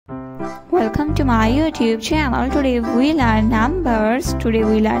Welcome to my YouTube channel. Today we learn numbers.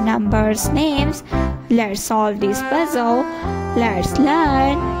 Names. Let's solve this puzzle. Let's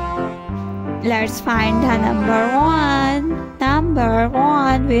learn. Let's find the number one. Number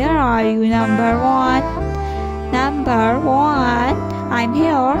one. Where are you? Number one. Number one. I'm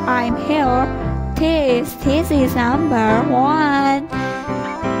here. This is number one.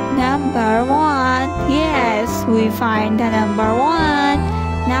 Number one. Yes, we find the number one.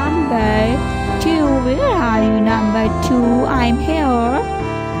 Number two. Where are you? Number two. I'm here.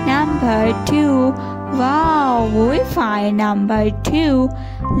 Number two. Wow, we find number two.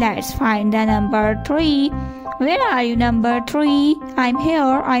 Let's find the number three. Where are you? Number three. I'm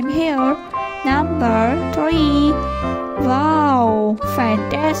here. Number three. Wow,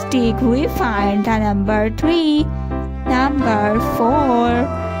 fantastic. We find the number three. Number four.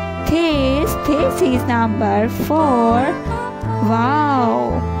 This is number four.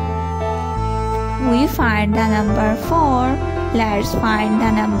 Wow. We find the number four. Let's find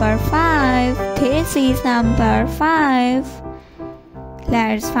the number five. This is number five.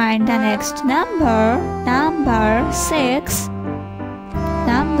 Let's find the next number. Number six.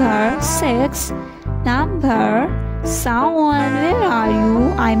 Number six. Number seven. Where are you?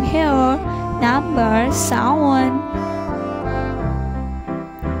 I'm here. Number seven.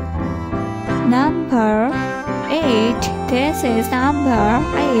 Number eight. This is number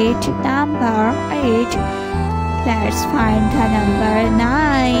eight. Number eight. Let's find the number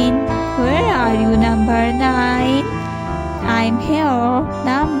nine. Where are you? Number nine. I'm here.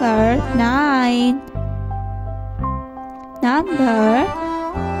 Number nine. Number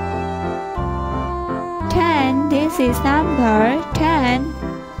 10. This is number 10.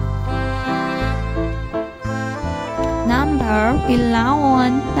 Number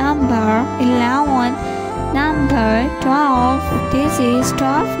 11. Number 11. Number 12. This is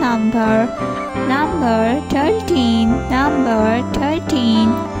 12 number. Number 13. Number 13.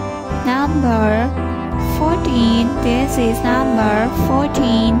 Number 14. This is number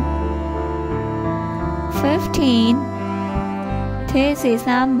 14. 15. This is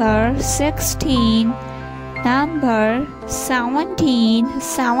number 16. Number 17.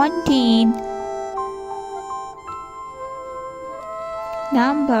 17.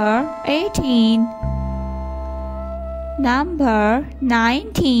 Number 18. Number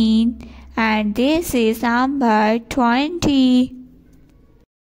 19. And this is number 20.